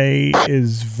to stay?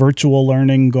 Is virtual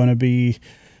learning going to be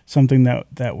something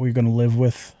that we're going to live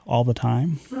with all the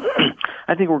time?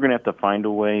 I think we're going to have to find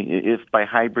a way. If by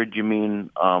hybrid you mean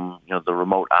the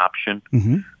remote option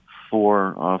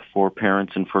for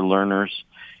parents and for learners,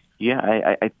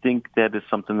 I think that is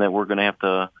something that we're going to have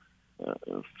to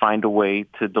find a way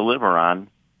to deliver on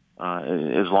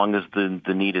as long as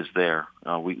the need is there.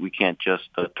 We can't just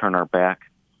turn our back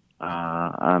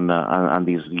on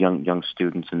these young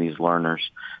students and these learners.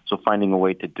 So finding a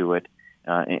way to do it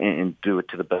and do it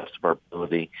to the best of our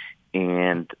ability,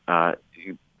 and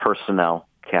personnel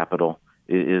capital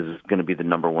is going to be the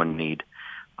number one need.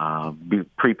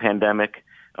 Pre-pandemic,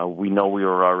 we know we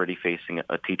were already facing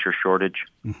a teacher shortage.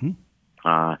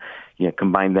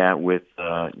 Combine that with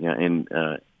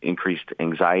increased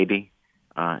anxiety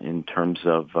in terms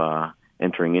of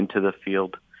entering into the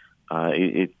field.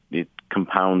 It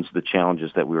compounds the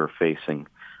challenges that we were facing.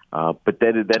 But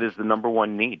that is the number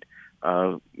one need.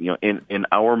 In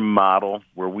our model,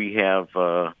 where we have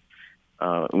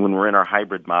when we're in our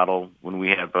hybrid model, when we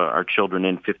have our children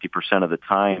in 50% of the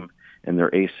time and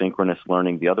they're asynchronous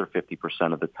learning the other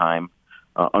 50% of the time,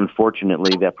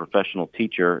 unfortunately, that professional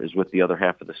teacher is with the other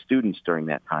half of the students during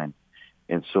that time.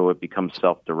 And so it becomes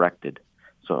self-directed.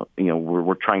 So,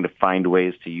 we're trying to find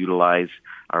ways to utilize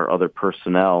our other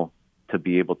personnel to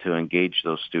be able to engage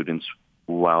those students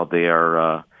while they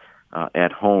are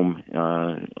at home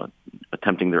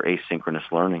attempting their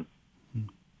asynchronous learning.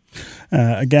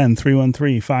 Again,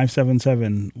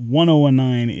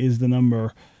 313-577-1019 is the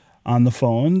number on the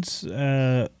phones.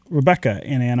 Rebecca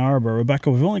in Ann Arbor. Rebecca,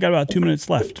 we've only got about 2 minutes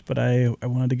left, but I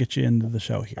wanted to get you into the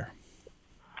show here.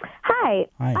 Hi.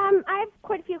 Hi. I have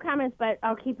quite a few comments, but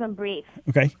I'll keep them brief.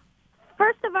 Okay.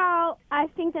 First of all, I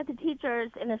think that the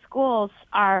teachers in the schools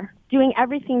are doing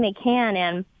everything they can,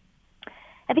 and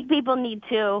I think people need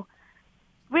to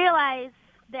realize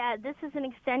that this is an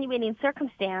extenuating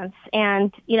circumstance,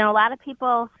 and, a lot of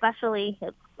people, especially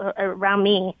around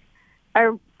me,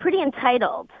 are pretty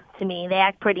entitled to me. They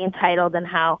act pretty entitled in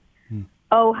how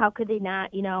could they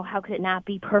not, how could it not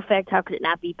be perfect? How could it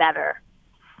not be better?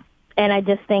 And I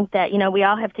just think that, we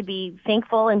all have to be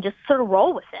thankful and just sort of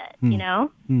roll with it,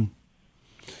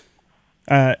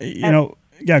 Yeah,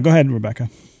 go ahead, Rebecca.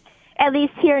 At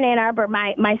least here in Ann Arbor,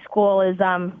 my school is,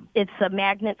 it's a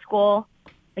magnet school.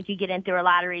 Like, you get in through a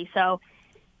lottery, so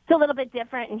it's a little bit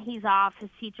different. And he's off; his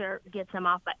teacher gets him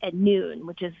off at noon,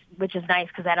 which is nice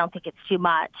because I don't think it's too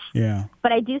much. Yeah.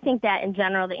 But I do think that in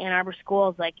general, the Ann Arbor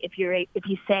schools, like if you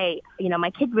say,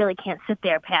 my kid really can't sit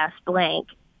there past blank,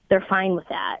 they're fine with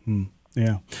that.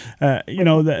 Yeah.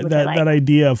 That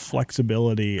idea of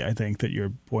flexibility, I think that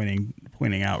you're pointing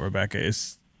out, Rebecca,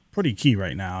 is pretty key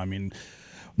right now. I mean,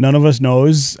 none of us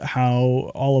knows how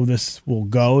all of this will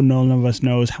go. None of us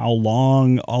knows how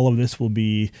long all of this will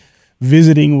be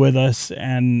visiting with us,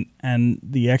 and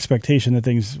the expectation that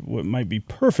things might be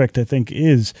perfect, I think,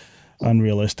 is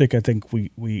unrealistic. I think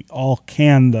we all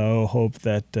can, though, hope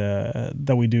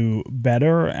that we do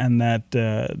better, and that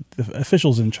the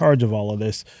officials in charge of all of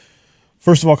this,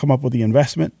 first of all, come up with the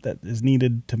investment that is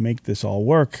needed to make this all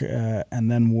work,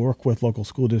 and then work with local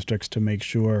school districts to make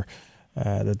sure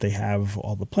that they have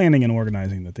all the planning and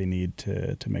organizing that they need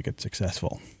to make it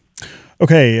successful.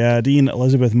 Okay, Dean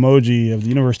Elizabeth Moji of the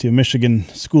University of Michigan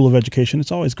School of Education,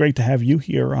 it's always great to have you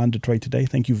here on Detroit Today.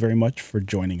 Thank you very much for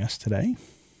joining us today.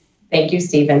 Thank you,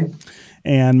 Stephen.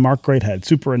 And Mark Greathead,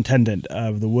 Superintendent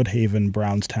of the Woodhaven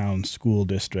Brownstown School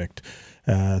District.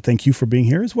 Thank you for being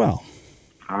here as well.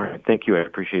 All right. Thank you. I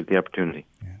appreciate the opportunity.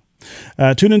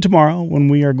 Tune in tomorrow when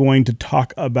we are going to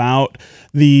talk about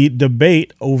the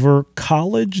debate over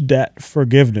college debt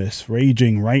forgiveness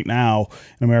raging right now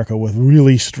in America, with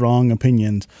really strong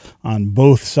opinions on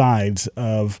both sides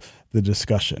of the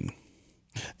discussion.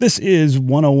 This is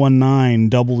 1019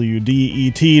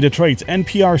 WDET, Detroit's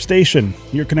NPR station,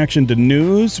 your connection to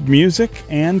news, music,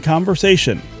 and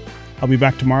conversation. I'll be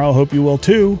back tomorrow. Hope you will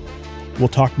too. We'll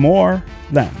talk more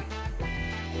then.